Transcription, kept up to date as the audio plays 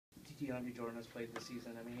DeAndre Jordan has played this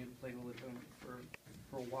season. I mean, you've played with him for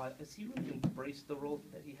a while. Has he really embraced the role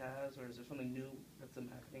that he has, or is there something new that's been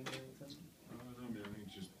happening here with him? No, I mean, I think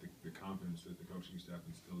it's just the confidence that the coaching staff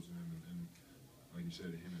instills in him, and like you said,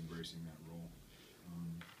 him embracing that role,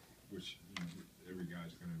 which every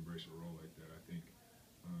guy's going to embrace a role like that, I think.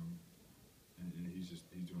 And he's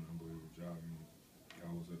doing an unbelievable job. I mean,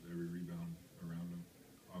 gobbles up every rebound around him,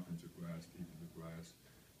 offensive glass, defensive glass,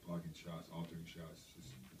 blocking shots, altering shots.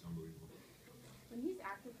 It's unbelievable. When he's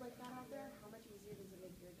active like that out there, how much easier does it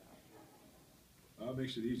make your job? It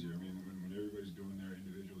makes it easier. I mean, when everybody's doing their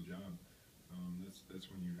individual job, that's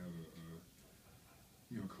when you have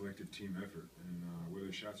a collective team effort, and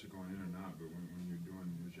whether shots are going in or not, but when you're doing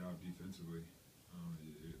your job defensively,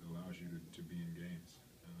 it allows you to be in games.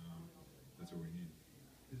 That's what we need.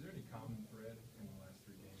 Is there any common thread in the last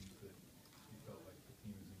 3 games that you felt like the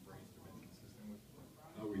team has embraced or been consistent with?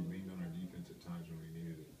 We leaned on our defense at times when we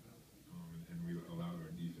needed it, and we allowed our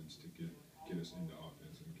defense to get us into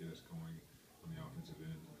offense and get us going on the offensive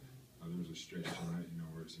end. There was a stretch tonight,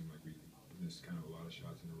 where it seemed like we missed kind of a lot of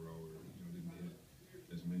shots in a row, or didn't hit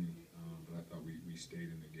as many. But I thought we stayed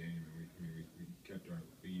in the game, and we kept our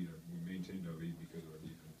lead. We maintained our lead because of our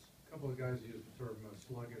defense. A couple of guys used the term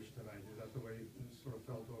sluggish tonight. Is that the way you sort of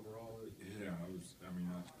felt overall? Yeah, I was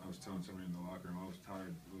telling somebody in the locker room I was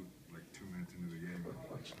tired like 2 minutes into the game. I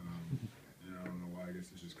don't know why. I guess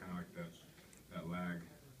it's just kind of like that lag.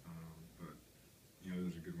 But it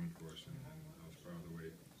was a good win for us, and I was proud of the way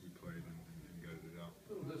we played and got it out.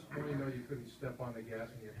 A little disappointing though you couldn't step on the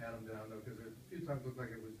gas when you had them down though, because a few times it looked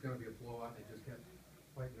like it was going to be a blowout and they just kept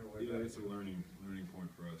fighting their way back. Yeah, it's a learning point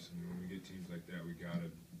for us, and when we get teams like that, we gotta,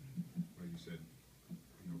 like you said,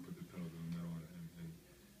 put the pedal to the metal and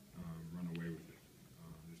run away with it.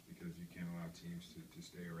 Just because you can't allow teams to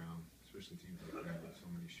stay around, especially teams like that with so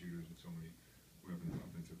many shooters and so many weapons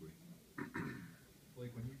offensively.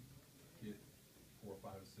 Blake, when you get 4 or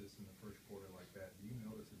 5 assists in the first quarter like that, do you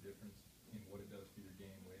notice a difference in what it does for your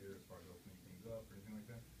game later as far as opening things up or anything like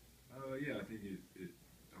that? Yeah, I think it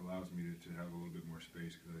allows me to have a little bit more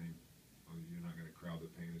space, because I think you're not going to crowd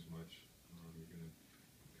the paint as much. You're going to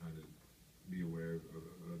kind of be aware of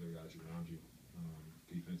other guys around you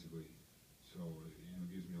defensively. So it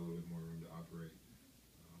gives me a little bit more room to operate,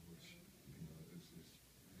 which is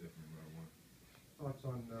definitely what I want. Thoughts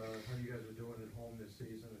on how you guys are doing at home this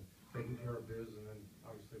season and taking care of biz, and then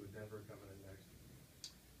obviously with Denver coming in next?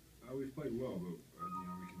 We've played well, but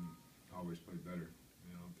we can always play better.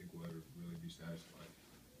 I don't think we'll ever really be satisfied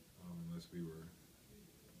unless we were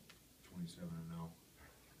 27-0.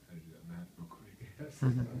 I had to do that math real quick.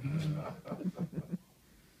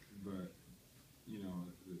 But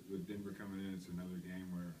with Denver coming in, it's another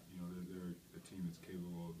game where they're a team that's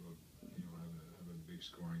capable of having a big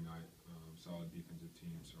scoring night, solid defensive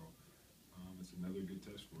team. So it's another good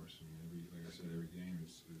test for us. I mean, like I said, every game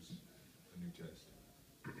is a new test.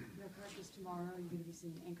 No practice tomorrow. Are you going to be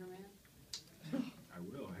seeing Anchorman? I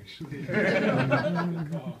will, actually.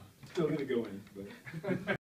 Still going to go in, but.